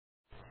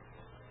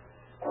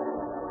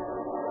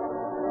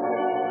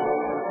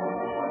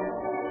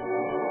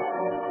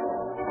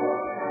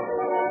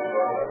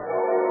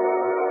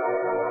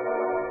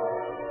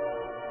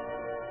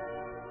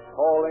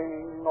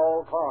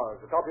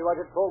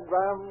copyrighted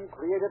program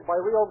created by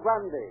Rio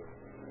Grande.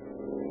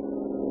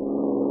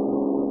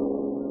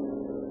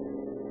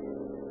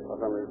 Los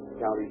Angeles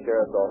County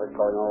Sheriff's Office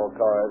calling all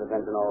cars.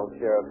 Attention all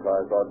sheriff's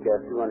cars.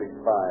 Broadcast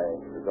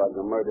 205 regarding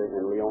a murder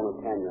in Leona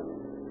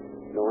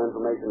Canyon. No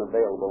information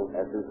available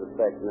as to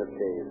suspects in this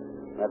case.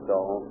 That's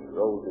all.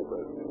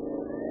 Rosenquist.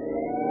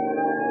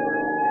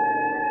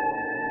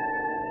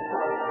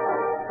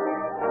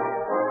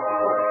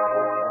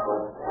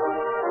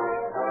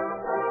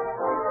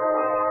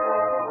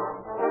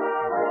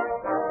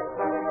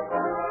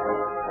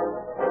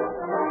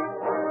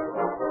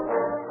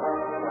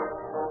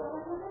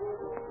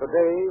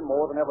 Today,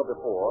 more than ever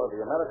before,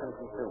 the American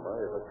consumer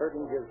is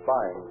asserting his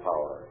buying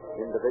power,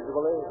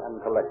 individually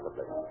and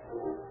collectively.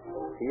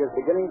 He is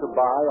beginning to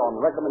buy on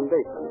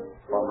recommendation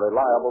from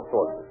reliable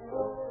sources.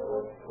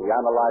 He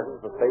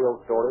analyzes the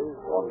sales stories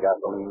on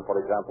gasoline, for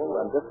example,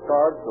 and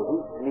discards the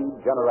weak-kneed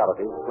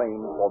generalities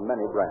claimed for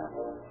many brands.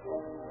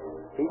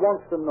 He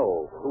wants to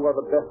know who are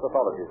the best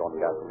authorities on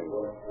gasoline,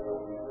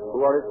 who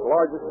are its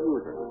largest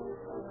users,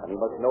 and he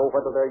must know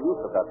whether their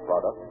use of that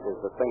product is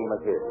the same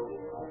as his.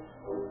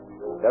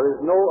 There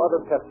is no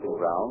other testing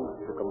ground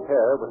to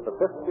compare with the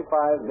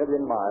 55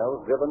 million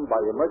miles driven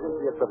by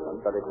emergency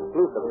equipment that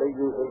exclusively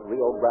uses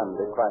Rio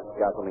Grande cracked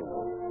gasoline.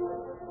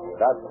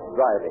 That's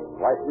driving,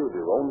 like you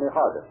do, only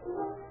harder.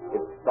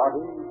 It's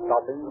starting,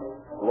 stopping,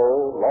 slow,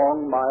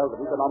 long miles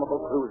of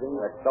economical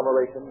cruising,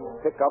 acceleration,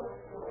 pickup,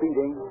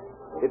 speeding.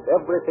 It's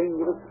everything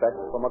you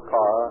expect from a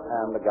car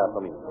and a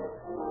gasoline.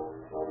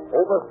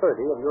 Over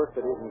 30 of your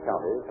cities and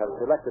counties have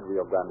selected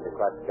Rio Grande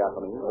cracked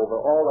gasoline over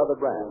all other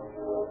brands.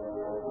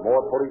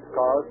 More police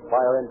cars,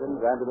 fire engines,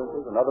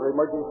 ambulances, and other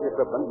emergency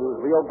equipment use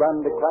Rio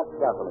Grande cracked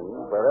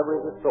gasoline wherever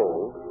it is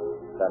sold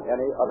than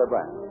any other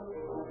brand.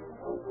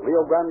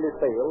 Rio Grande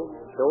sales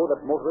show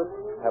that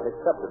motorists have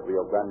accepted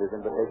Rio Grande's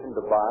invitation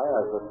to buy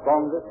as the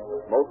strongest,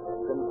 most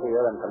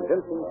sincere, and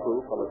convincing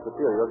proof of a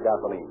superior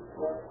gasoline.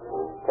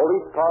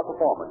 Police car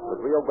performance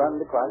with Rio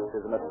Grande cracked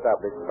is an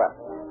established fact.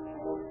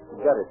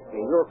 Get it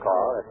in your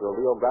car at your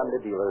Rio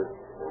Grande dealers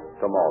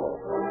tomorrow.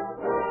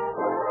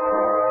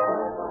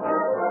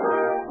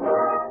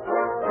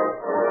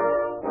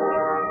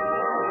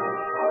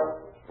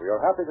 We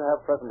are happy to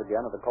have present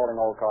again at the Calling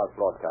All Cars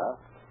broadcast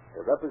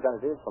a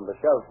representative from the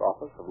Sheriff's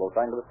Office of Los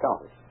Angeles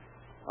County,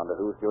 under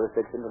whose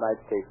jurisdiction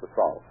tonight's case was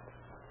solved.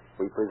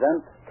 We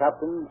present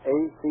Captain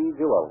A.C.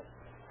 Jewell.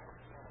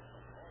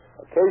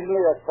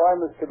 Occasionally, a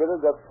crime is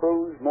committed that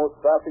proves most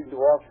baffling to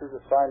officers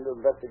assigned to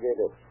investigate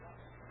it.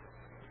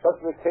 Such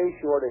is the case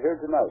you are to hear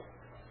tonight.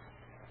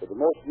 With the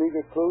most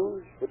meager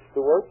clues which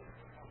to work,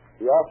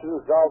 the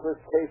officers resolved this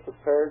case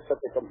prepared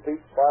such a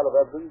complete file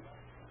of evidence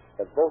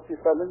that both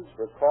defendants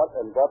were caught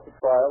and brought to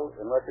trial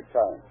in record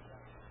time.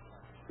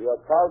 We are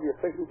proud of the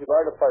efficiency of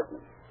our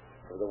department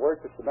for the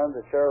work which the men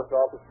of the Sheriff's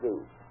Office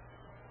do.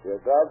 We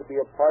are glad to be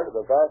a part of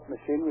the vast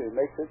machinery that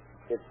makes it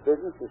its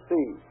business to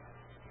see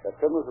that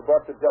criminals are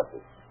brought to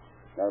justice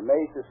and are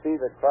made to see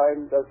that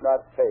crime does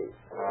not pay.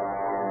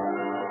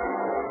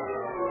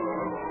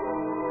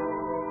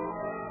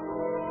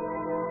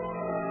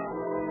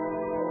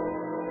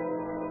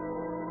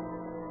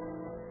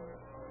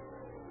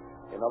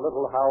 In a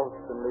little house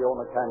in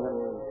Leona Canyon,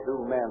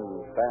 two men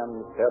stand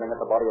staring at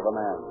the body of a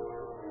man.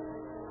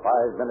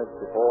 5 minutes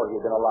before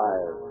he had been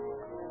alive.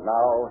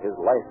 Now his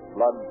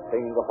lifeblood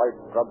stained the white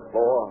scrub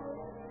floor.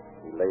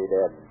 He lay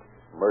dead,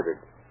 murdered.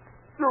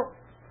 You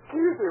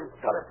killed him,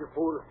 you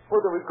fool.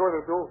 What are we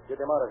going to do? Get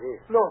him out of here.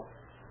 No,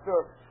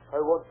 I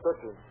won't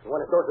touch him. You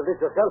want to dose of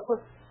this yourself?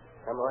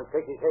 Come on,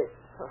 take his head.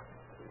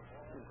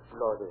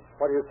 Bloody.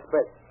 What do you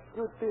expect?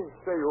 You think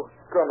say you're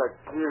gonna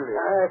kill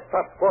him?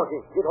 Stop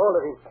talking. Get hold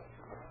of him.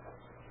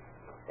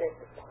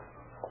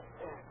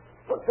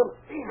 Put some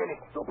steam in it,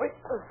 stupid.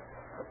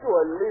 Do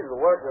a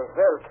little work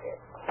yourself.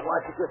 Why,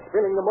 you're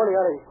spilling the money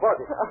out of his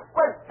pocket.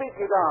 Well, pick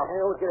it up.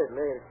 Hey, we'll get it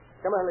later.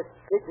 Come on, let's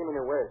take him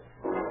in the west.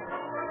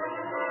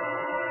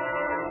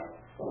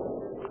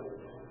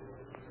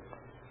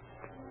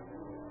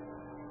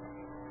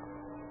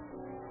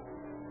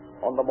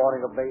 On the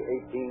morning of May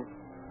 18th,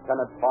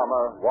 Lieutenant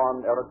Farmer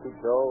Juan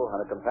Aracucho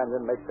and a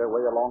companion make their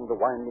way along the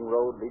winding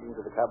road leading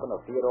to the cabin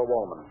of Theodore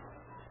Wallman.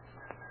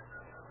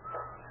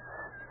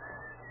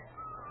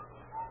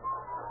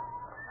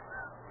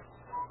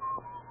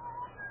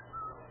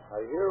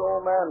 I hear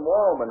old man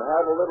Wallman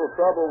had a little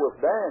trouble with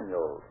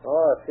Daniels.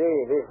 Oh, see,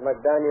 this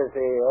McDaniels,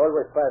 he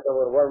always pass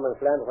over Wallman's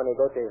land when he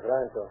go to his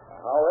rancho.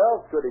 How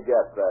else could he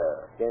get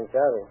there? Quien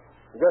sabe.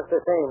 Just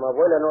the same,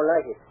 abuela don't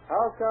like it.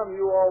 How come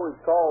you always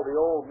call the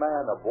old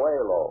man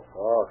abuelo?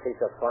 Oh, he's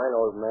a fine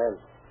old man.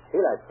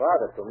 He like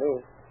father to me.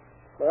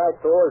 But I'm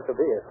too old to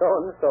be a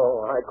son, so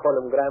I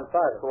call him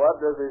grandfather. What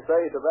does he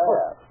say to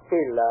that?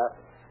 He laughs.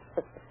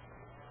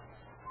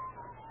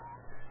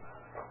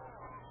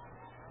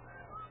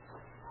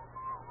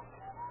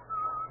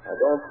 I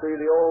don't see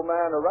the old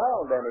man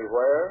around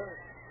anywhere.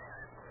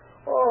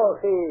 Oh,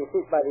 he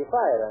sits by the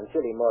fire on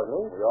chilly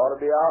morning. We ought to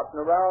be out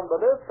and around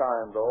by this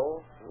time,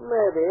 though.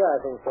 Maybe,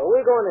 I think so.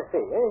 We're going to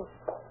see, eh?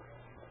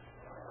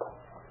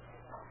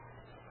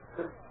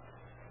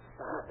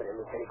 madre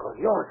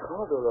misericordiosa.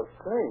 Oh, they're the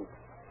same.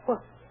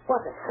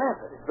 What has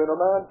happened? There's been a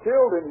man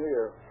killed in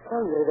here.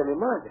 Sangre de mi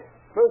madre.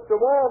 Mr.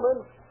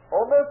 Wallman!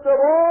 Oh, Mr.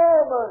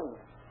 Wallman!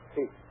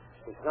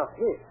 He's not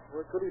here.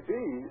 Where could he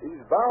be?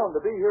 He's bound to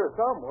be here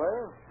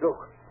somewhere.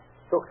 Look,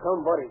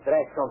 somebody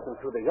dragged something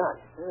through the yard.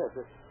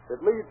 Yes,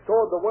 it leads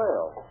toward the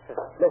well.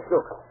 Let's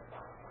look.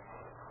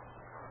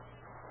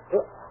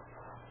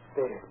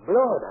 There's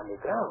blood on the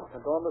ground.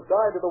 And on the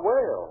side of the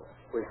well.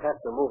 We'll have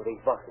to move these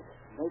boxes.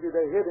 Maybe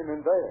they hid him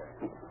in there.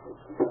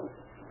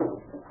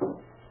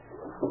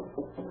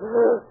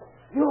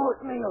 Dios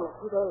mío.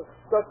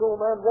 That's old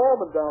man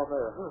Wallman down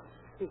there.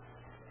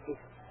 He's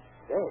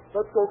dead.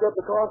 Let's go get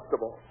the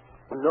constable.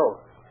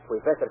 No, we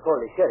better call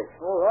the sheriff.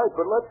 All right,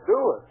 but let's do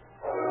it.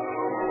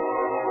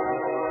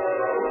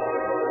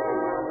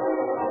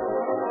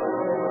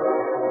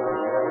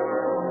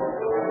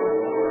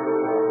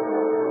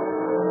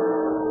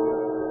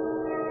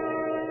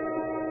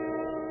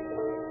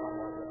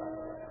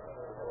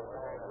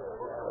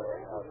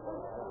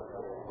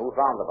 Who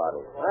found the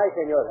body? Aye,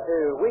 senor.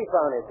 We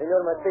found it,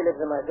 Senor Phillips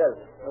and myself.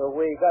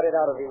 We got it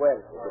out of the well.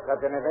 Did you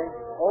touch anything?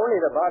 Only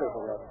the body,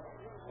 senor.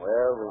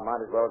 Well, we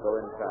might as well go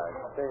inside.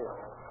 Senor.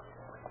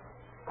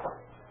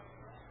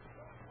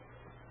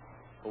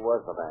 Who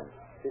was the man?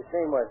 His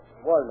name was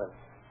Wallman.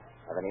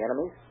 Have any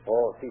enemies?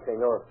 Oh, si,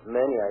 senor.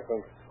 Many, I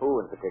think. Who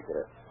in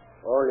particular?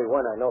 Only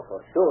one I know for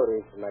sure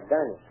is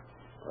McDaniel.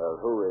 Well,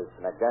 who is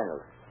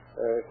McDaniels?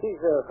 He's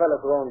a fellow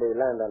who owned the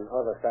land on the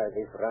other side of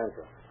this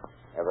rancho.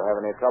 Ever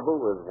have any trouble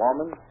with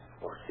Wallman?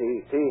 Oh,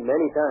 see,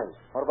 many times.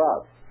 What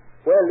about?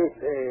 Well,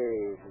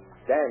 it's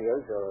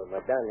Daniels or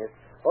McDaniels.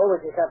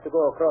 Always you have to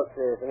go across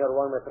Senor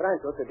Wallman's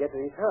rancho to get to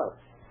his house.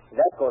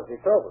 That causes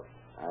trouble.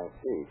 I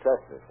see.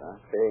 Trespass, huh?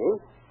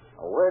 See?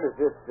 Where does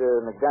this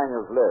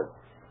McDaniels live?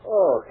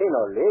 Oh, he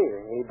no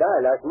live. He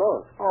died last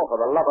month. Oh, for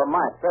the love of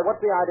Mike. Say, what's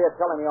the idea of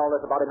telling me all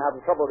this about him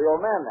having trouble with the old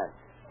man, then?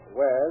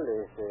 Well,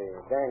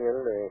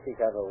 Daniel, he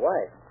have a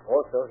wife.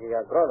 Also, he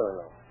has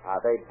brother-in-law.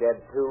 Are they dead,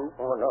 too?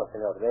 Oh, no,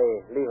 senor.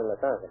 They live in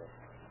Los Angeles.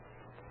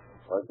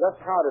 Well,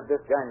 just how did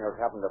this Daniels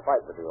happen to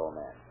fight with the old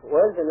man?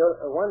 Well, senor,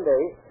 one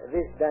day,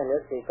 this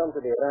Daniels, he come to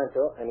the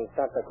rancho, and he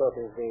starts across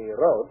the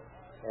road,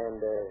 and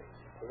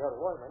Senor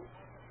Wallman...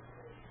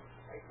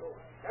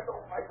 Get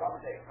off my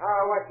property.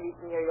 What's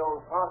eating you,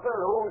 old parcel?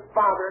 Who's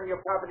bothering your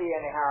property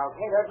anyhow?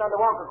 Can't hurt none to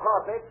walk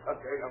across it.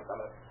 Okay, young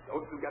fella.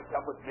 Don't you get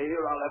up with me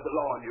or I'll have the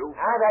law on you.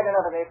 I've had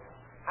enough of this.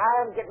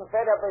 I'm getting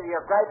fed up with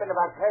your griping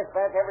about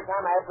trespass every time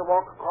I have to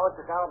walk across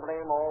the cow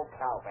blame old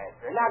cow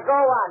pasture. Now go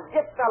on,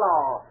 get the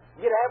law.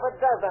 You'd have a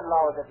dozen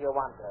laws if you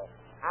want to.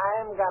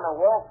 I'm gonna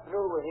walk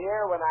through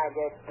here when I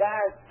get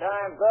gosh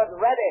darn good and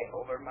ready.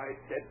 Over my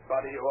dead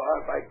body you are,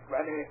 by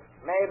granny.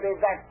 Maybe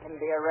that can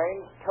be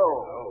arranged too.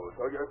 Oh,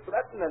 so you're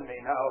threatening me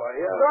now, are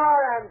you?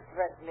 Sure, I'm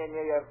threatening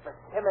you, you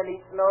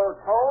persimmon-eating old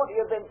toad.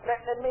 You've been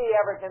threatening me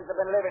ever since I've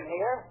been living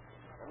here.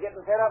 I'm getting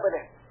fed up with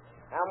it.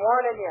 I'm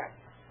warning you.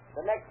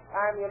 The next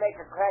time you make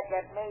a crack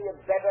at me, you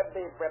better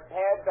be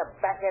prepared to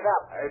back it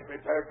up. I'm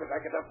prepared to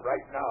back it up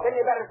right now. Then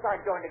you better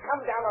start doing it.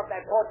 Come down off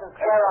that porch and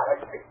square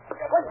up.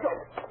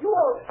 You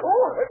old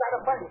fool! Is that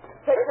a bunch?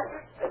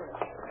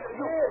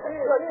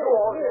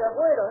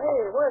 Bueno,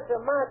 hey, what's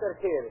the matter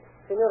here?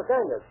 Senor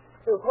Daniels,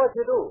 what'd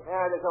you do?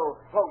 This old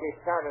fogey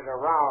started a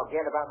row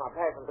again about my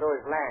passing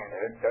through his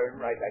land. Darn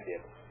right I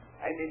did.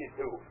 I mean it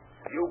too.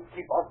 You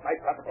keep off my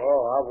property.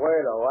 Oh,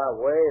 abuelo.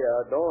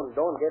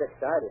 Don't get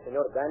excited.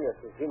 Senor Daniels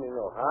is doing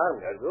no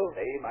harm. Just the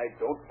same, I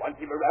don't want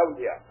him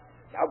around here.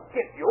 Now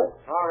get you.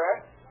 All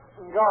right.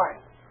 I'm going.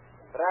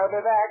 But I'll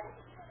be back.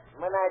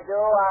 When I do,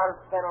 I'll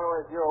settle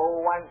with you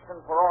once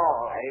and for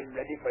all. I'm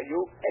ready for you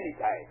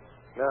anytime.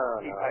 No,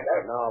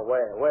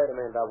 wait a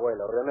minute,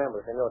 abuelo. Remember,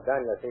 Senor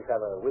Daniels, he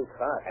has a weak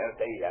heart. I'll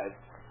say he has.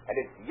 And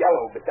it's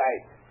yellow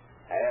besides.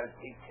 I'll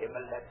teach him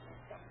a lesson.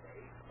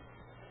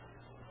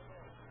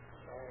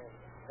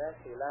 That's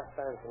the last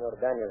time Senor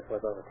Daniels was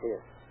over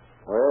here.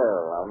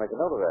 Well, I'll make a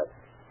note of that.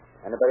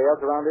 Anybody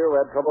else around here who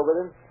had trouble with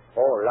him?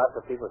 Oh, lots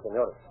of people,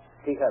 Senor.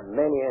 He had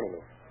many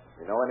enemies.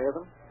 You know any of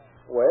them?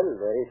 Well,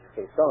 there is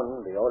his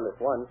son, the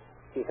oldest one.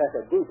 He has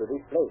a deed to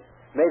this place.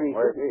 Maybe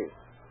Where's he?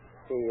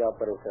 He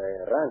operates a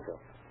rancho.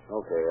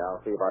 Okay,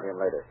 I'll see about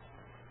him later.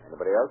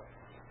 Anybody else?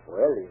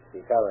 Well, he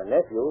has a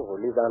nephew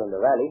who lives down in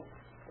the valley.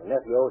 The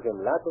nephew owes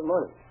him lots of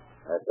money.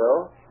 That's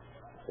so?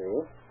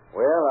 See?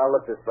 Well, I'll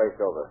look this place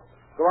over.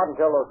 Go out and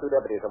tell those two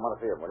deputies I want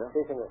to see them, will you?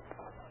 Si, senor.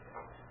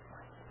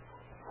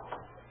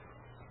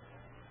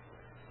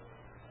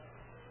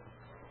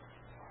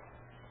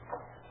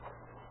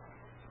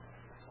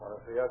 Want to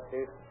see us,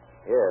 Chief?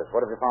 Yes,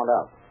 what have you found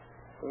out?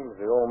 Seems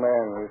the old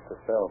man used to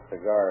sell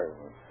cigars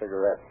and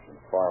cigarettes and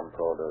farm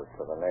produce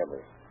to the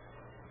neighbors.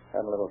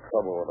 Had a little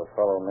trouble with a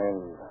fellow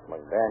named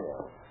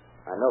McDaniel.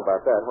 I know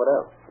about that. What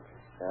else?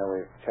 And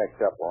we've checked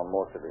up on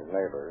most of his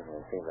neighbors,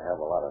 and he seems to have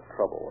a lot of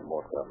trouble with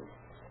most of them.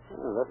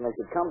 Well, that makes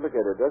it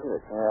complicated, doesn't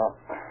it?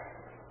 Yeah.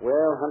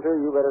 Well,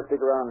 Hunter, you better stick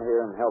around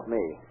here and help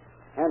me.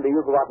 Andy, you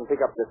go out and pick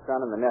up the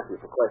son and the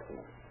nephew for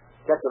questioning.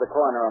 Check with the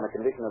coroner on the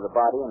condition of the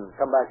body and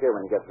come back here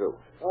when you get through.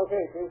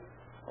 Okay, Chief.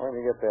 Where'd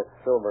you get that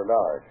silver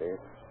dollar, Chief?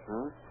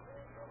 Huh?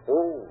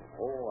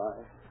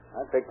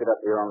 I picked it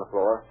up here on the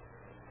floor.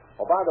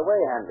 Oh, by the way,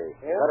 Handy,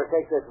 you better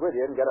take this with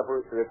you and get a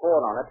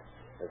report on it.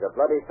 There's a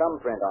bloody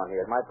thumbprint on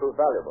here. It might prove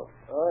valuable.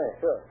 Oh, yeah,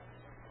 sure.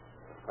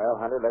 Well,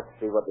 Hunter, let's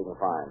see what we can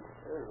find.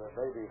 Here's a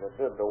baby that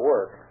did the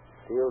work.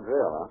 Steel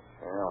drill, huh?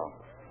 Yeah.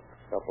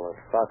 A couple of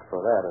shots for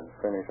that would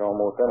finish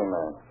almost any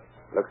man.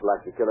 Looks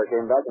like the killer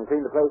came back and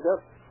cleaned the place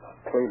up.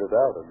 Cleaned it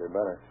out, it'd be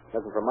better.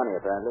 Looking for money,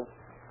 apparently.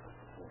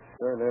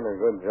 Sure did a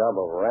good job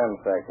of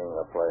ransacking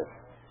the place.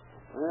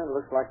 Well, it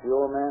looks like the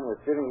old man was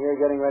sitting here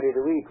getting ready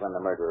to eat when the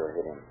murderer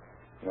hit him.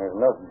 There's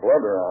enough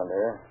blood around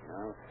here.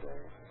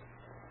 Okay.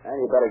 And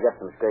you better get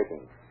some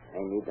scrapings.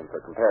 May need them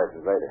for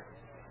comparisons later.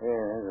 Yeah,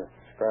 here's a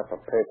scrap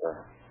of paper.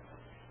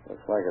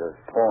 Looks like it is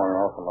torn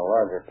off from a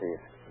larger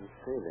piece. Let's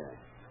see there.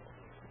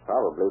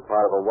 Probably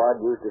part of a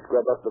wad used to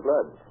scrub up the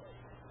blood.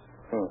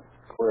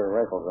 Clear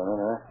wrinkles in it,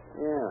 huh?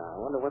 Yeah, I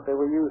wonder what they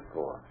were used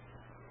for.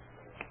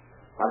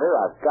 Hunter,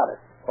 I've got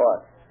it. What?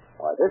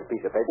 Why, this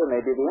piece of paper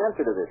may be the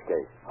answer to this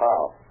case.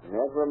 How?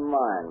 Never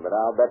mind, but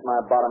I'll bet my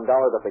bottom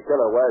dollar that the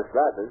killer wears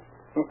glasses.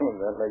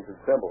 That makes it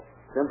simple.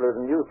 Simpler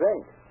than you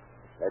think.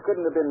 There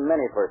couldn't have been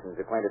many persons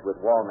acquainted with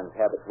Wallman's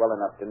habits well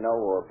enough to know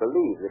or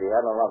believe that he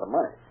had a lot of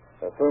money.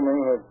 Assuming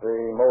that the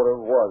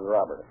motive was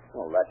robbery.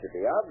 Well, that should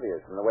be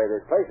obvious from the way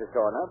this place is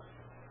torn up.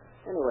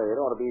 Anyway, it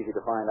ought to be easy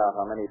to find out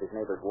how many of his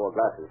neighbors wore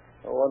glasses.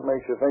 Well, what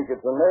makes you think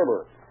it's a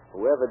neighbor?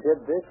 Whoever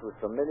did this was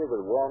familiar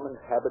with Wallman's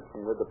habits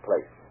and with the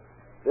place.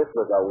 This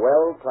was a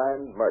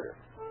well-planned murder.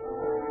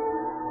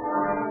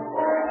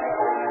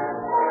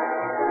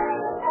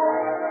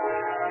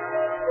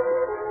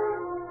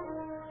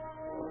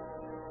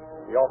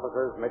 The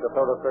officers made a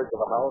thorough search of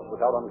the house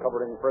without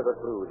uncovering further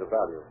clues of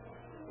value.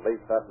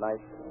 Late that night,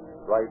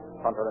 Bright,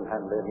 Hunter, and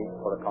Hanley meet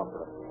for a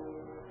conference.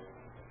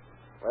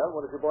 Well,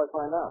 what did your boy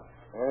find out?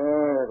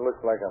 It looks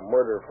like a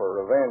murder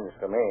for revenge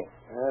to me.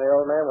 The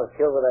old man was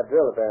killed with that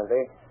drill,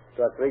 apparently.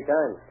 Shot 3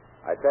 times.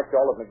 I checked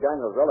all of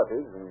McDaniel's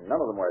relatives, and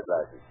none of them wear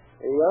glasses.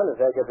 The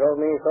undertaker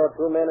told me he saw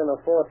 2 men in a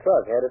Ford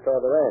truck headed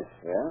toward the ranch.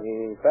 Yeah?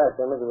 He passed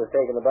them as he was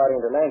taking the body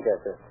into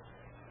Lancaster.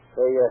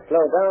 They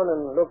slowed down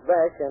and looked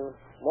back, and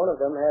one of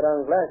them had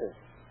on glasses.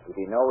 Did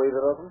he know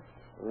either of them?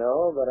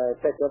 No, but I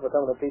checked up with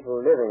some of the people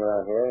living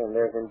around here, and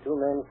there's been 2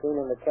 men seen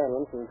in the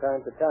canyon from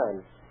time to time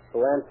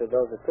who answered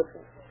those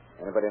descriptions.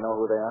 Anybody know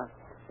who they are?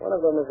 One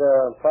of them is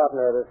a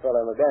partner of this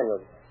fellow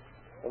McDaniels.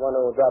 The one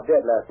who dropped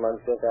dead last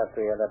month just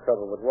after he had that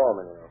trouble with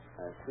Wallman, you know.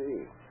 I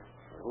see.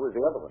 Who is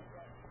the other one?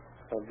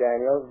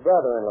 McDaniel's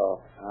brother-in-law.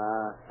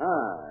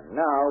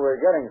 Now we're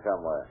getting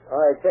somewhere.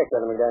 I checked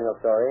on the McDaniel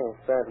story.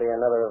 Apparently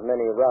another of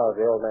many rows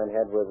the old man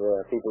had with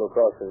people who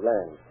crossed his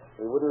land.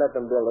 He wouldn't let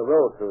them build a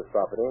road through his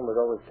property and was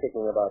always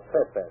kicking about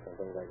trespass and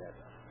things like that.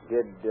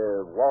 Did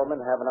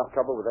Wallman have enough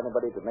trouble with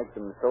anybody to make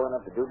them sore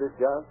enough to do this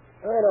job?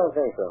 I don't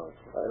think so.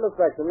 It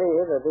looks like to me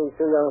that these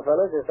 2 young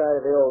fellows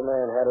decided the old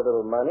man had a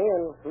little money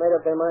and made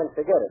up their minds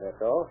to get it,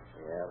 that's all.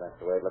 Yeah, that's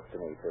the way it looks to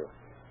me, too.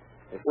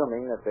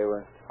 Assuming that they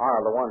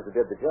are the ones who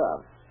did the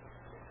job.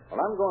 Well,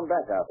 I'm going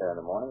back out there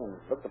in the morning and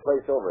look the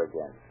place over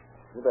again.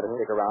 You better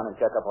stick around and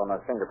check up on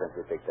those fingerprints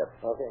we picked up.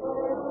 Okay.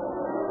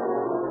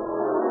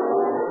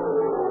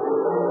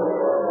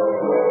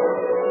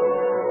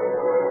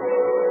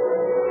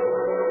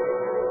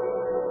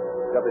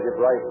 Deputy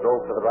Bright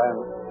drove to the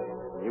ranch,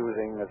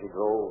 musing as he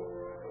drove.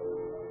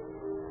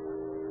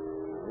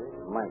 This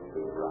might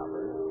be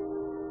robbery.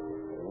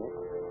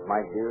 It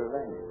might be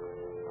revenge.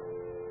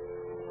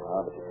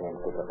 Oh, but you can't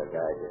pick up a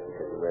guy just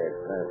because he wears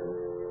glasses.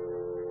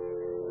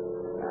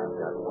 I've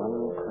got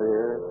one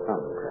clear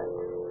thumbprint.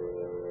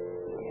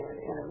 He had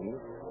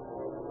enemies.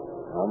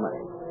 No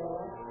money.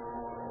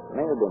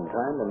 May have been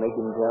trying to make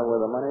him tell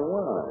where the money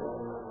was.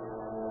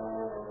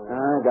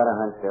 I got a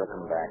hunch they'll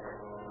come back.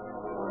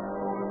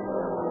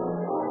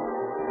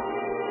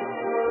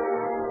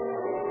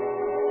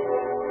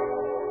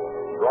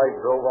 Bright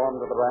drove on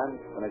to the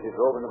ranch, and as he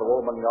drove into the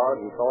Woolman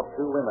yard, he saw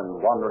 2 women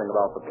wandering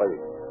about the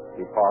place.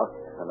 He paused,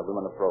 and the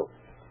women approached.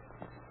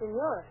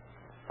 Senor,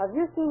 have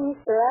you seen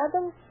Mr.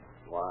 Adams?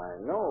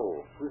 Why,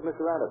 no. Who's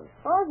Mr. Adams?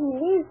 Oh, he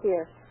lives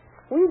here.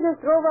 We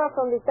just drove out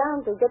from the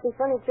town to get the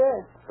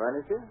furniture.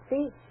 Furniture?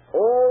 See?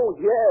 Oh,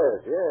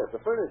 yes, the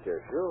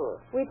furniture,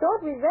 sure. We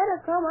thought we'd better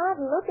come out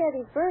and look at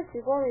it first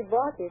before we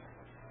bought it.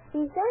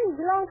 He said it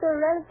belonged to a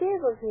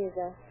relative of his.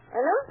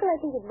 An uncle, I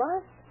think it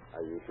was.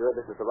 Are you sure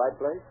this is the right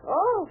place?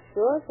 Oh,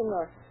 sure,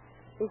 senor.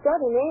 We saw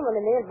the name on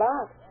the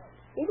mailbox.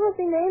 It was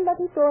the name that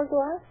he told to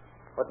us.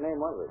 What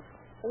name was it?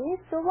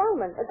 Mr.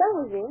 Wallman. That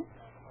was him.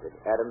 Did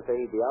Adam say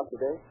he'd be out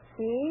today?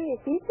 Si,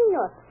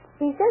 senor.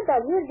 He said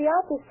that he'll be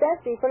out to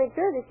stash the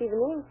furniture this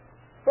evening.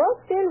 But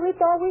still, we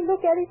thought we'd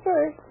look at it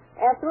first.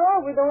 After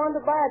all, we don't want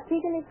to buy a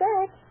pig in his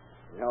back.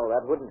 No,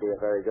 that wouldn't be a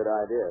very good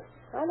idea.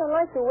 I don't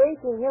like to wait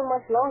in here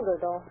much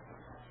longer, though.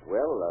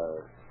 Well,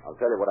 I'll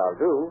tell you what I'll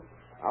do.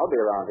 I'll be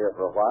around here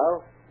for a while.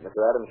 If Mr.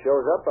 Adams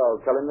shows up,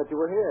 I'll tell him that you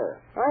were here.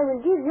 I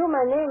will give you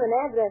my name and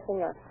address,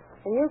 senor.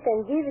 And you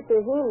can give it to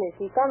him if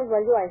he comes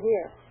while you are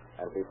here.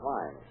 That'll be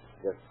fine.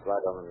 Just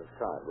write on this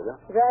card, will you?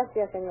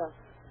 Gracias, senor.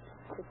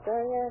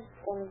 Victoria,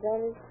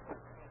 Gonzalez,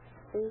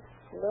 Street,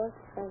 Los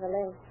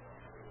Angeles.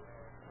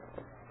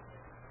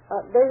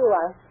 There you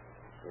are.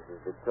 This is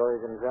Victoria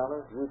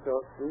Gonzalez,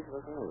 Utah Street,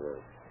 Los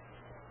Angeles.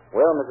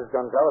 Well, Mrs.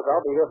 Gonzalez,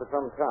 I'll be here for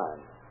some time.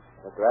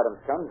 Mr. Adams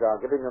comes, I'll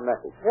give him your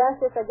message.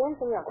 Gracias again,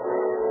 senor.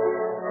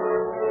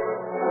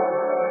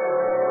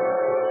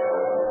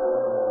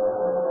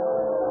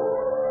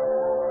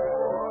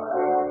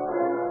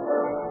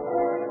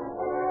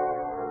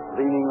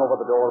 Leaning over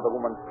the door of the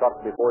woman's truck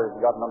before he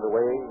had gotten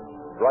underway,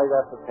 Dwight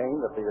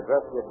ascertained that the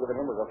address he had given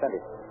him was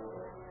authentic.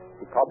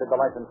 He copied the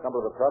license number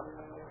of the truck.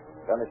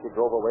 Then as she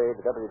drove away,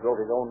 the deputy drove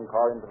his own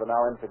car into the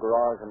now empty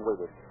garage and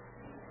waited.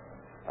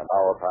 An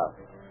hour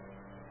passed.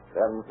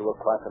 Then, through a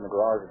crack in the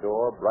garage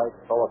door, Bright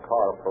saw a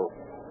car approach.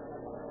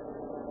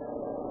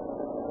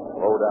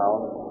 Slow down.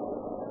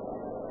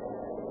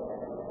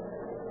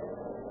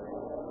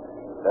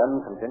 Then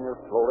continued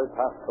slowly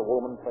past the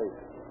woman's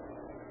face.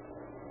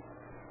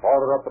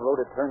 Farther up the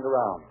road, it turned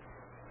around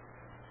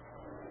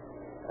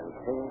and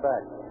came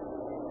back.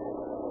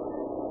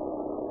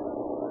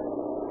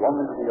 Swung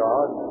into the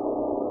yard,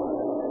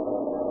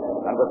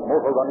 and with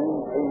motor running,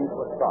 came to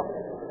a stop.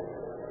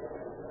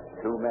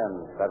 Two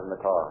men sat in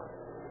the car.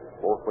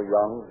 Both were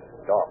young,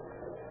 dark,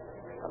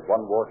 and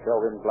one wore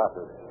shell-rimmed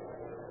glasses.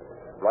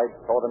 Bright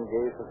saw them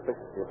gaze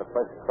suspiciously at the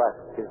fresh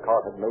tracks his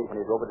car had made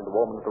when he drove it into the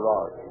woman's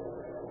garage.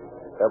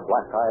 Their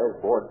black eyes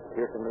bored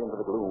piercingly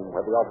into the gloom where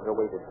the officer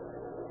waited.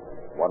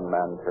 One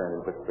man turned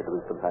and whispered to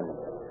his companion.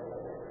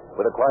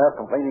 With a cry of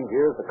complaining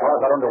gears, the car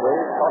got underway,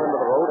 shot into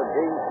the road, and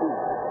gained speed.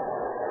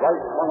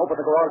 Bright swung open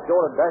the garage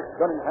door and dashed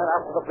gun in hand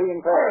after the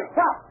fleeing pair. Hey,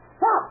 stop!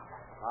 Stop!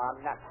 I'm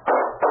not.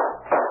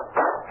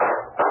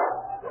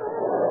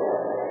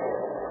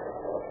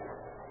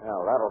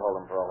 Well, that'll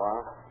hold him for a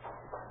while.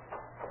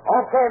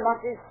 Okay,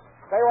 monkeys.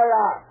 Stay where you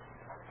are.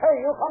 Hey,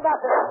 you come back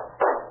here.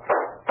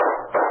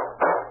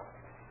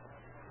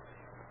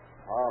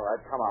 All right,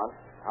 come on.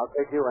 I'll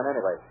take you in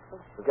anyway.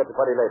 We'll get the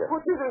buddy later.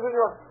 What is it,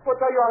 senor? What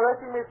are you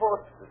arresting me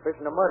for?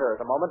 Suspicion of murder at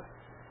the moment.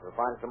 We'll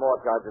find some more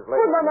charges later.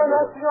 No,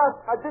 senor.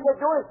 I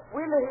didn't do it.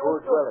 Willie, he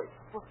Who's was... Willie?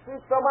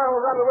 He's someone who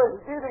ran away.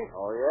 He did it.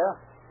 Oh, yeah?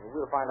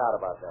 We'll find out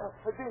about that.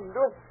 I didn't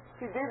do it.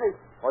 He did it.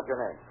 What's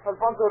your name?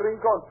 Alfonso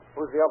Rincon.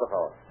 Who's the other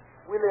fellow?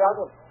 Willie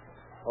Adams.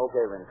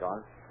 Okay,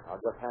 Rincon. I'll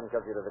just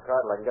handcuff you to the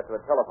car till I can get to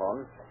the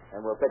telephone,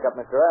 and we'll pick up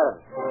Mr.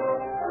 Adams.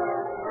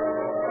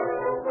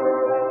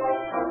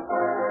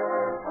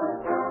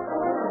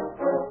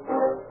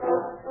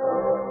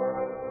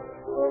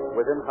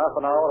 Within half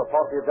an hour, a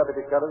party of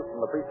deputy sheriffs from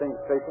the precinct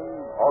station,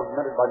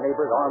 augmented by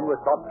neighbors armed with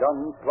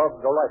shotguns,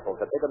 clubs, or rifles,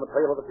 had taken the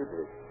trail of the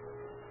fugitive.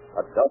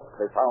 At dusk,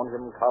 they found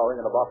him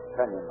cowering in a box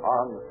canyon,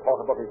 arms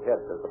caught above his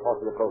head as the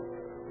party approached.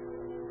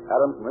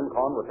 Adams and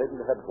Rincon were taken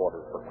to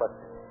headquarters for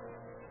questioning.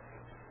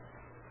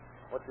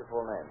 What's your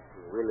full name?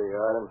 Willie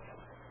Adams.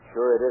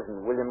 Sure it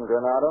isn't William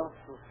Granado?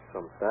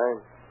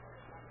 Sometimes.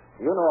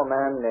 You know a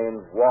man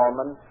named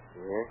Wallman?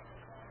 Yeah.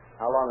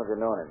 How long have you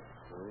known him?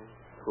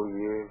 2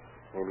 years,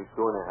 maybe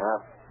 2.5.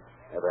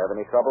 Ever have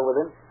any trouble with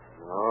him?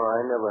 No, I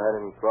never had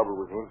any trouble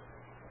with him.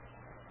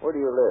 Where do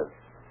you live?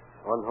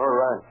 On her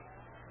ranch.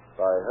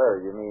 By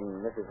her, you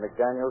mean Mrs.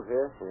 McDaniels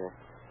here? Yeah.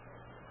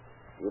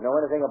 You know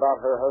anything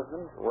about her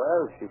husband?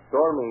 Well, she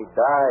told me he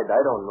died. I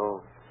don't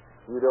know.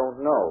 You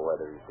don't know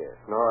whether he's dead.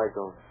 No, I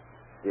don't.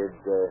 Did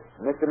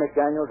Mr.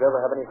 McDaniels ever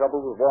have any trouble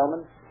with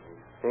Wallman?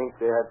 Think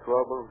they had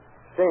trouble?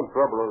 Same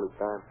trouble all the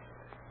time.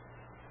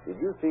 Did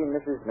you see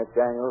Mrs.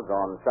 McDaniels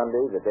on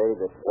Sunday, the day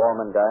that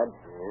Wallman died?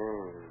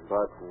 Yeah,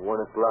 about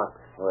 1 o'clock.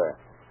 Where?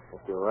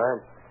 At the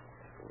ranch.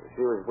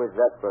 She was with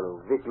that fellow,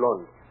 Vic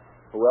Lund.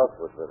 Who else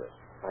was with her?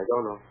 I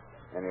don't know.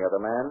 Any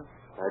other man?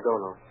 I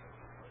don't know.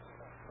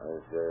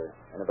 Was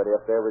anybody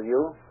up there with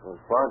you?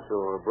 Alfonso,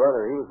 her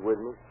brother, he was with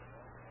me.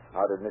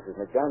 How did Mrs.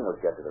 McDaniels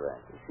get to the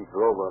ranch? She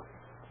drove up.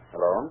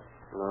 Alone?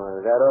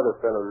 No, that other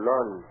fellow,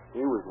 Lund,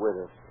 he was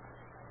with us.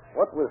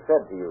 What was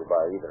said to you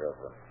by either of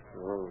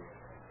them?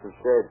 He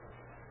said,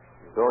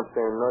 don't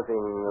say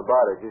nothing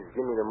about it. Just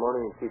give me the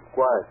money and keep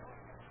quiet.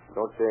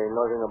 Don't say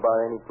nothing about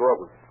any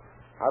trouble.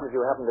 How did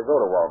you happen to go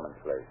to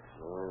Wallman's place?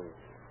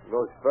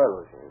 Those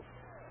fellows,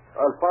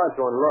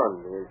 Alfonso and Lund,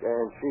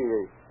 and she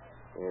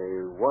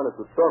wanted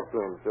to talk to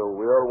him, so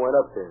we all went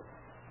up there.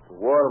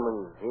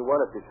 Wallman, he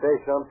wanted to say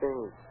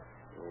something,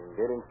 and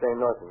they didn't say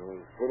nothing. He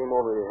hit him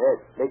over the head.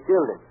 They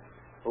killed him.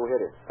 Who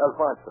hit him?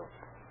 Alfonso.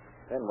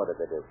 Then what did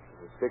they do?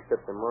 He picked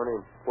up the money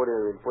and put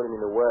him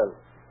in the well.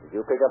 Did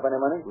you pick up any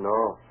money?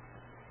 No.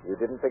 You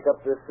didn't pick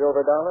up this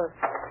silver dollar?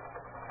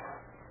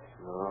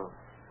 No.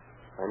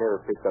 I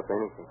never picked up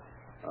anything.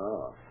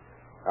 Oh.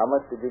 How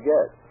much did you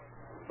get?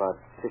 About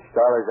 $6,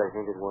 I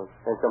think it was,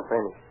 and some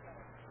pennies.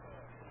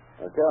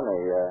 Now tell me,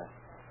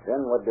 then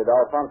what did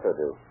Alfonso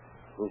do?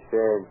 He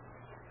said,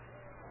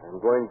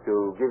 I'm going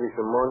to give you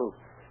some money.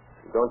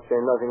 Don't say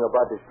nothing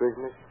about this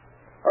business.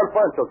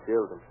 Alfonso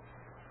killed him.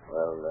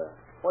 Well,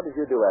 what did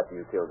you do after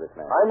you killed this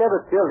man? I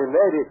never killed him.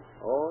 They did.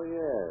 Oh,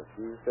 yes.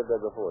 You said that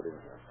before,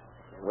 didn't you?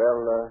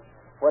 Well,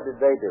 what did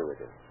they do with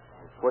him?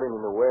 Put him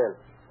in the well.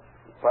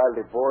 He piled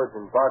the boards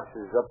and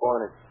boxes up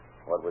on it.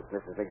 What was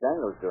Mrs.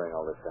 McDaniels doing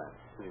all this time?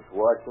 She's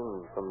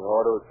watching from the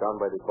autos down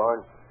by the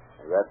barn.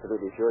 Are you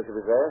absolutely sure she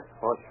was there?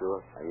 Oh,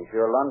 sure. Are you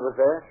sure Lund was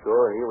there?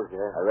 Sure, he was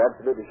there. Are you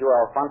absolutely sure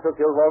Alfonso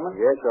killed Wallman?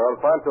 Yes,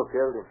 Alfonso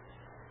killed him.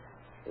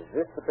 Is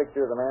this the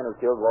picture of the man who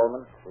killed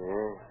Wallman?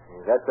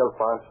 Yeah, that's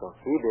Alfonso.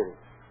 He did it.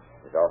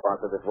 Is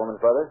Alfonso this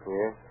woman's brother?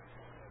 Yeah.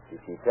 Did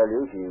she tell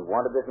you she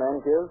wanted this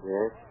man killed?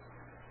 Yes.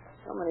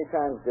 How many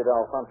times did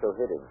Alfonso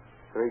hit him?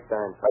 3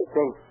 times. I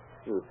think.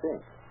 You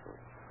think?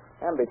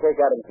 Amby, take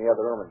Adams in the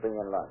other room and bring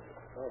in Lund.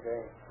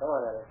 Okay. Come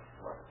on, Adams.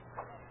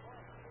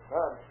 Come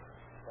on.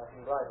 Got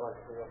some bright ones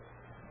for you.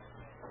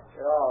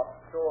 Yeah,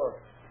 sure.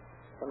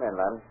 Come in,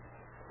 Lund.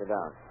 Sit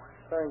down.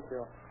 Thank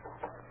you.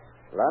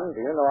 Lund,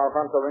 do you know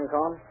Alfonso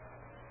Rincon?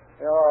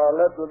 Yeah, a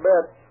little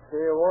bit.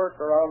 He worked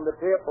around the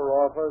paper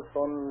office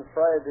on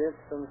Fridays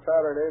and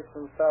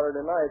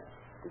Saturday nights.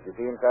 Did you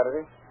see him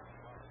Saturday?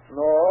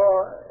 No,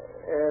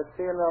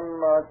 seen him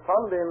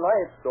Sunday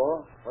night,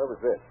 though. Where was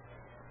this?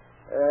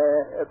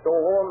 At the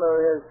home of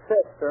his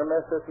sister,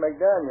 Mrs.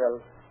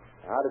 McDaniels.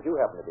 How did you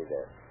happen to be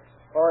there?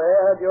 Oh,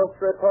 I had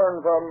just returned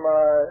from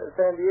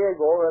San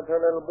Diego with her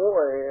little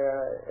boy.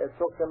 I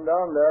took him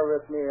down there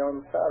with me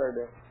on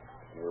Saturday.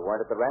 You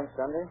weren't at the ranch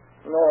Sunday?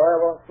 No, I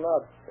was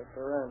not at the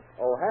ranch.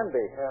 Oh,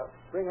 Hanby. Yeah.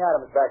 Bring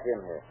Adams back in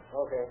here.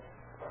 Okay.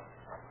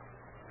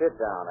 Sit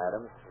down,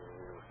 Adams.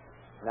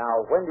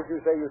 Now, when did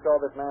you say you saw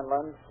this man,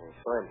 Lund?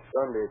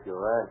 Sunday at your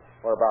ranch.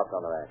 Whereabouts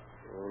on the ranch?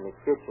 In the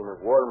kitchen of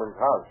Wallman's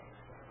house.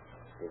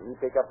 Did he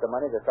pick up the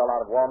money that fell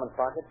out of Wallman's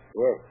pocket?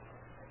 Yes.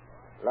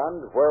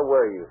 Lund, where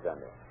were you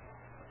Sunday?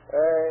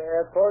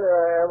 I told you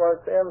I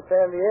was in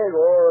San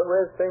Diego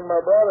visiting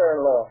my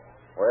brother-in-law.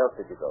 Where else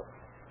did you go?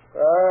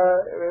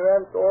 We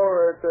went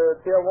over to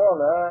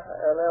Tijuana.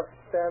 I left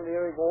San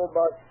Diego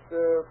about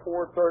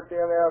 4:30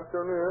 in the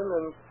afternoon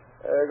and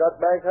got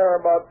back here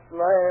about 9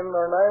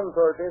 or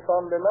 9:30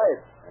 Sunday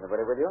night.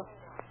 Anybody with you?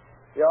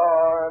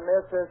 Yeah,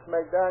 Mrs.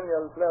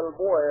 McDaniel's little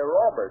boy,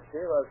 Robert, he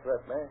was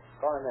with me.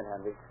 Call him in,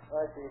 Hanby.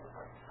 I see.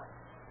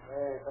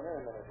 Hey, come in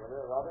a minute, will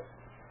you, Robert?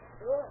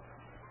 Sure.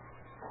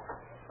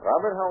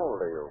 Robert, how old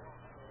are you?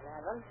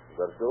 11. You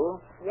go to school?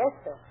 Yes,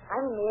 sir.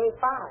 I'm in the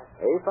A5.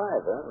 A5,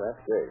 huh?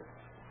 That's great.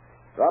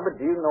 Robert,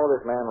 do you know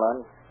this man,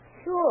 Lund?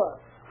 Sure.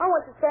 I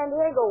went to San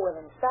Diego with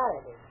him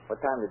Saturday. What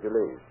time did you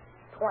leave?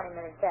 20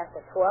 minutes after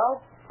 12.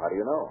 How do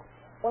you know?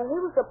 Well, he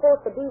was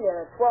supposed to be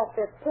there at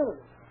 12:15.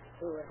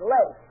 He was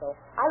late, so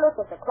I looked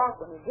at the clock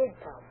when he did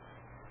come.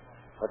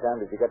 What time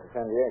did you get to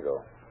San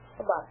Diego?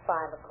 About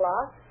 5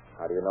 o'clock.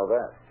 How do you know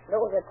that?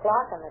 There was a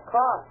clock on the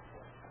car.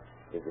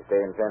 Did you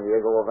stay in San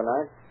Diego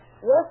overnight?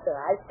 Yes, sir.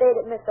 I stayed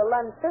at Mr.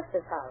 Lund's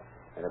sister's house.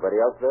 Anybody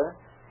else there?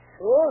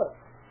 Sure.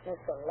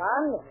 Mr.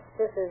 Lund and his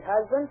sister's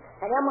husband,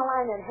 and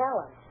Emmeline and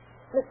Helen.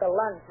 Mr.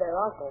 Lund's their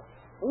uncle.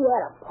 We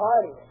had a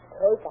party with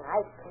cake and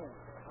ice cream.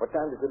 What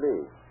time did you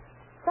leave?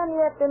 Sunday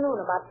afternoon,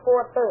 about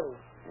 4:30.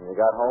 And you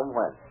got home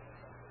when?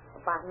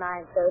 About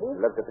 9:30.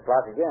 You looked at the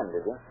clock again,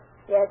 did you?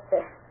 Yes,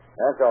 sir.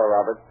 That's all,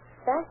 Robert.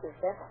 Thank you,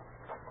 sir.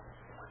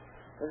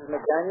 Mrs.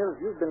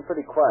 McDaniels, you've been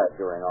pretty quiet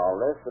during all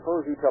this.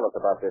 Suppose you tell us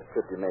about this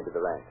trip you made to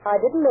the ranch. I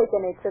didn't make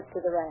any trip to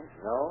the ranch.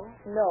 No?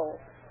 No.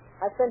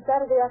 I spent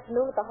Saturday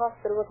afternoon at the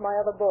hospital with my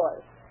other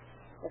boys.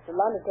 Mr.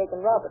 Lund had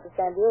taken Robert to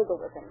San Diego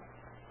with him.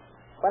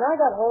 When I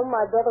got home,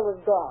 my brother was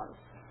gone.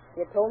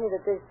 He had told me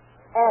that this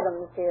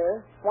Adams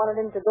here wanted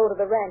him to go to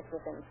the ranch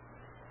with him.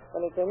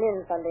 When he came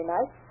in Sunday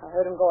night, I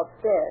heard him go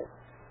upstairs.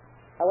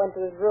 I went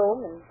to his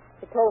room, and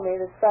he told me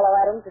this fellow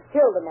Adams had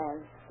killed a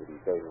man. Did he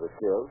say he was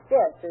killed?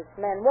 Yes, this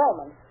man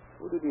Wallman.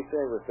 Who did he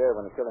say was there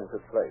when the killing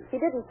took place? He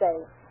didn't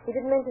say. He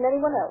didn't mention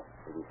anyone else.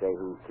 Did he say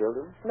who killed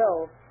him?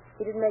 No,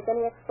 he didn't make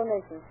any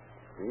explanation.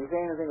 Did he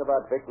say anything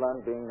about Vic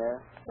Lund being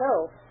there?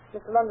 No,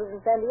 Mr. Lund was in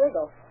San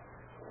Diego.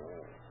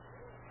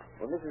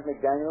 Well, Mrs.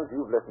 McDaniels,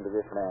 you've listened to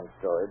this man's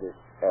story, this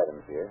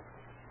Adams here.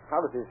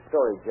 How does his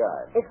story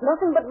jive? It's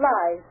nothing but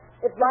lies.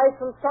 It lies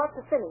from start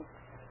to finish.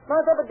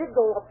 My brother did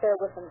go up there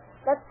with him.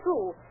 That's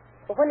true.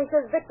 But when he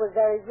says Vic was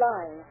there, he's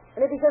lying.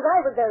 And if he says I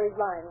was there, he's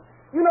lying.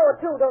 You know it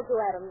too, don't you,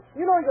 Adams?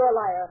 You know you're a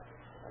liar.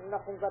 And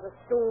nothing but a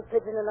stool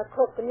pigeon and a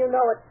cook, and you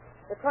know it.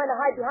 You're trying to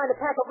hide behind a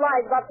pack of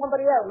lies about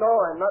somebody else. No,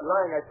 I'm not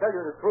lying. I tell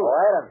you the truth.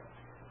 Oh, Adams.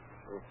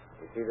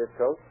 You see this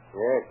coat?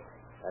 Yes.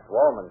 That's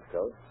Wallman's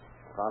coat.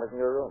 Found it in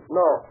your room.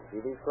 No. You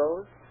see these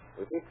clothes?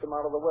 We picked them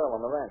out of the well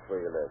on the ranch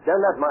where you live. They're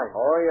not mine.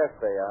 Oh, yes,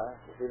 they are.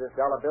 You see this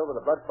dollar bill with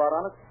a blood spot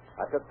on it?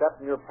 I took that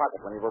from your pocket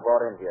when you were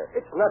brought in here.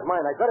 It's not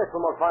mine. I got it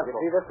from Alfonso. You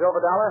see this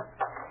silver dollar?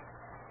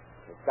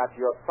 It's got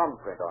your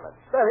thumbprint on it.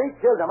 Sir, he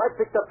killed him. I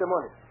picked up the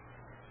money.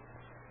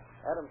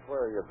 Adams,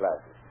 where are your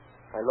glasses?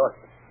 I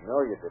lost them. No,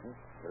 you didn't.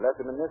 You left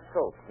them in this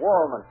coat.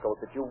 Wallman's coat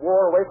that you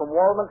wore away from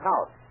Wallman's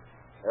house.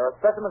 There are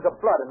specimens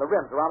of blood in the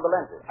rims around the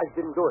lenses. I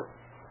didn't do it.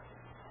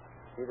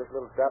 See this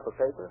little scrap of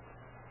paper?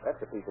 That's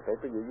the piece of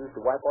paper you used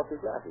to wipe off your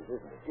glasses,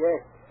 isn't it?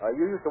 Yes.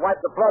 You used to wipe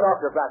the blood off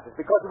your glasses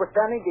because you were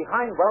standing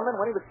behind Wellman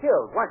when he was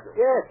killed, weren't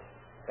you? Yes.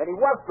 Then he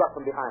was struck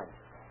from behind.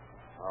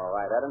 All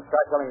right, Adams,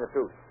 start telling the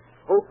truth.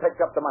 Who picked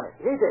up the money?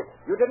 He did.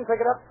 You didn't pick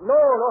it up? No,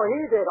 he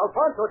did.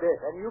 Alfonso did.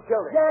 And you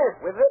killed him? Yes.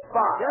 With this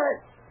bar? Yes.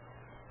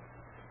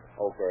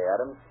 Okay,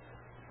 Adams.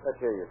 Let's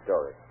hear your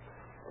story.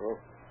 Yes.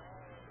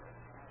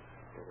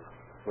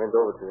 Went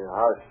over to the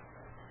house.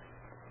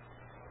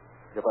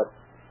 About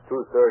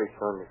 2:30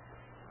 Sunday.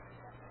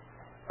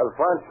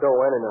 Alfonso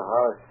went in the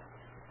house.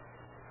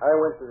 I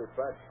went to the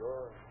back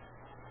door.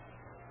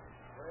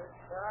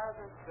 I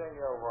didn't say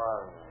you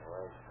were.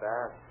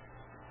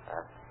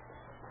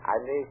 I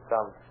need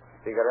some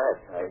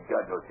cigarettes. I ain't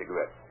got no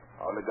cigarettes.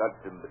 Only got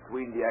them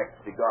between the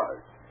act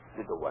cigars.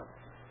 Little one.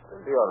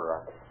 It'll be all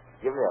right.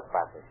 Give me a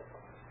package.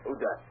 Who's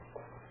that?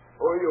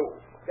 Who are you?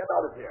 Get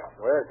out of here.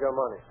 Where's your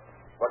money?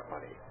 What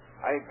money?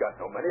 I ain't got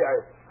no money. I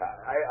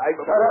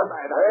Shut up.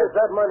 Where's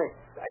that money?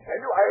 I tell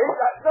you, I ain't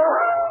got no.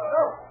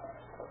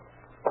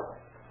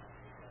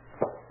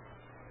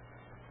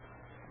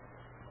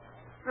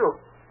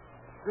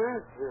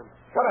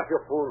 Shut up, you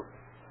fool.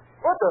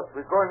 What the?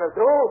 We're going to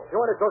do? You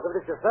want to talk of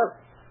this yourself?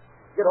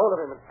 Get hold of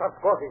him and stop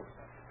squawking.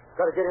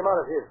 Got to get him out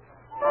of here.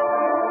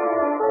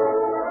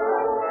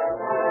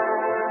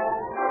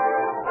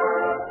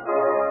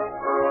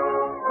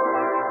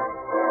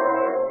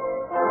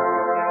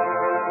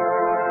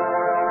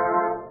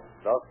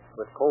 Thus,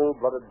 with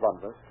cold-blooded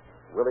bluntness,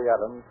 Willie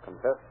Adams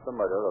confessed the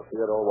murder of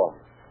Theodore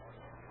Walton.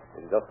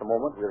 In just a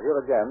moment, we'll hear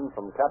again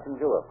from Captain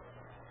Jewell.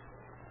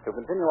 To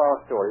continue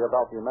our story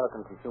about the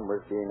American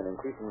consumers being an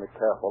increasingly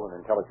careful and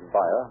intelligent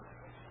buyer,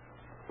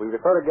 we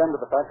refer again to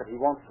the fact that he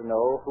wants to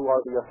know who are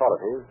the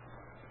authorities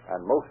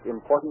and most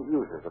important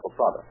users of a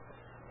product.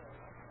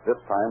 This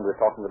time we're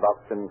talking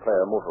about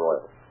Sinclair motor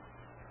oil.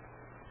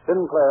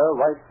 Sinclair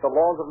writes the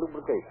laws of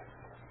lubrication,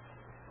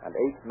 and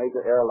 8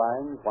 major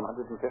airlines,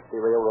 150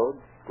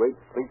 railroads, great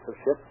fleets of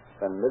ships,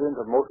 and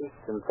millions of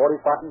motorists in 40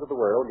 partners of the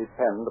world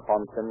depend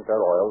upon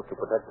Sinclair oil to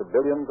protect the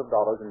billions of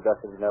dollars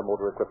invested in their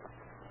motor equipment.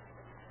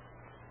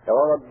 There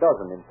are a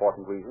dozen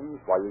important reasons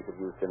why you should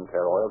use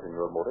Sinclair oils in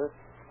your motor,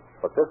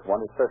 but this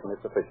one is certainly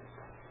sufficient.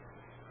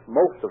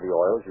 Most of the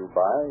oils you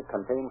buy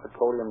contain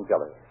petroleum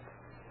jelly,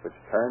 which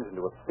turns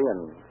into a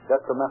thin,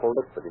 detrimental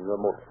liquid in your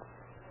motor.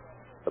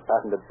 The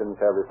patented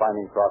Sinclair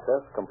refining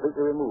process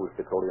completely removes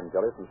petroleum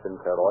jelly from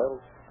Sinclair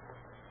oils.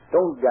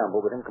 Don't gamble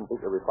with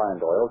incompletely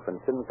refined oils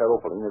when Sinclair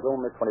Opaline is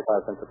only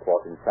 25 cents a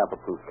quart in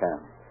tamper-proof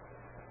cans.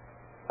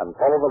 And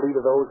follow the lead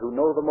of those who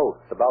know the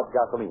most about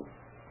gasoline.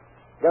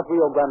 Get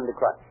Rio Grande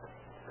Cracked.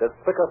 This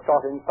quicker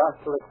starting,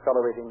 faster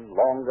accelerating,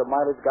 longer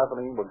mileage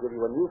gasoline will give you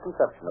a new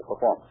conception of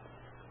performance.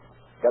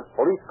 Get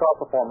police car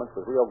performance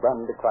with Rio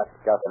Grande Cracked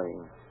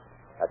gasoline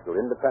at your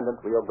independent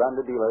Rio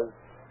Grande dealers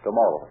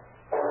tomorrow.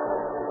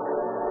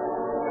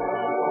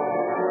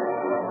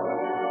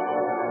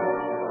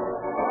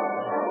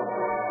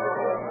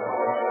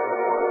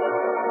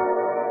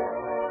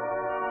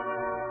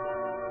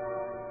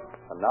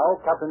 And now,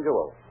 Captain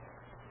Jewell.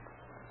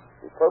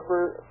 The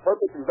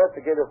purpose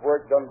investigative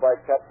work done by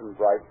Captain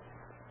Bright,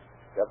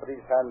 Deputies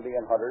Hanley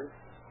and Hunter,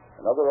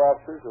 and other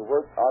officers who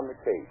worked on the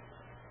case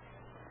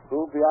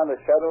proved beyond a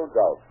shadow of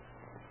doubt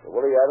that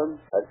Willie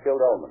Adams had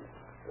killed Elman,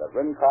 that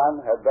Rincon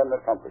had been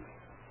accomplished.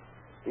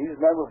 These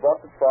men were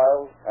brought to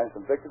trial and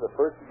convicted of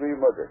first-degree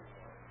murder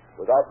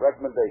without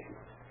recommendation.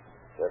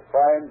 Their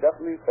crime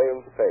definitely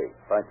failed to pay.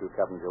 Thank you,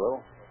 Captain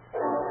Jewell.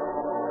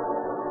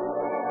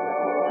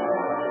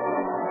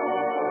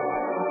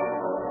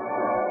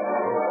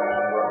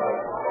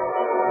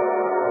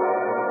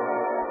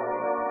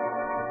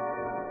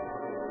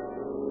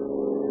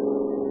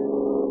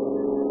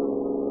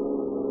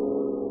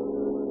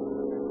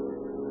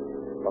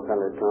 Los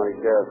Angeles County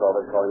Sheriff's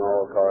Office calling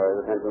all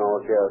cars, attention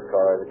all sheriff's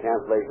cars, the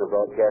cancellation of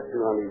broadcast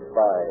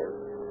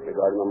 205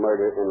 regarding a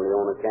murder in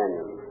Leona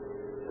Canyon.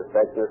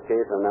 Suspects in this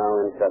case are now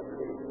in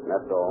custody. And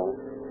that's all.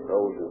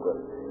 Rose and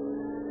quit.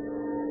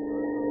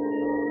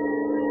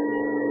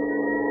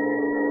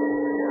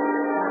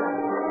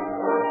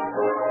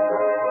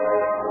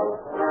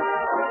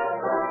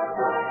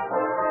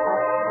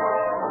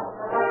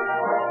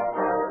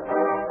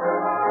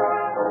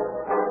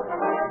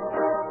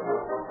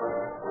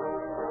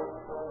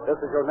 This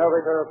is your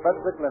narrator,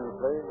 Frederick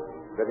Lindsley,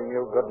 bidding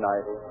you good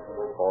night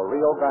for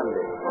Rio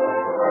Grande.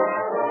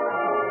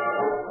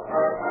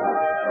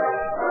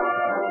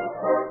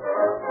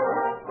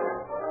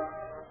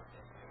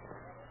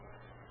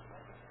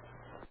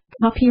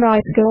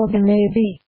 Copyright Golden Navy.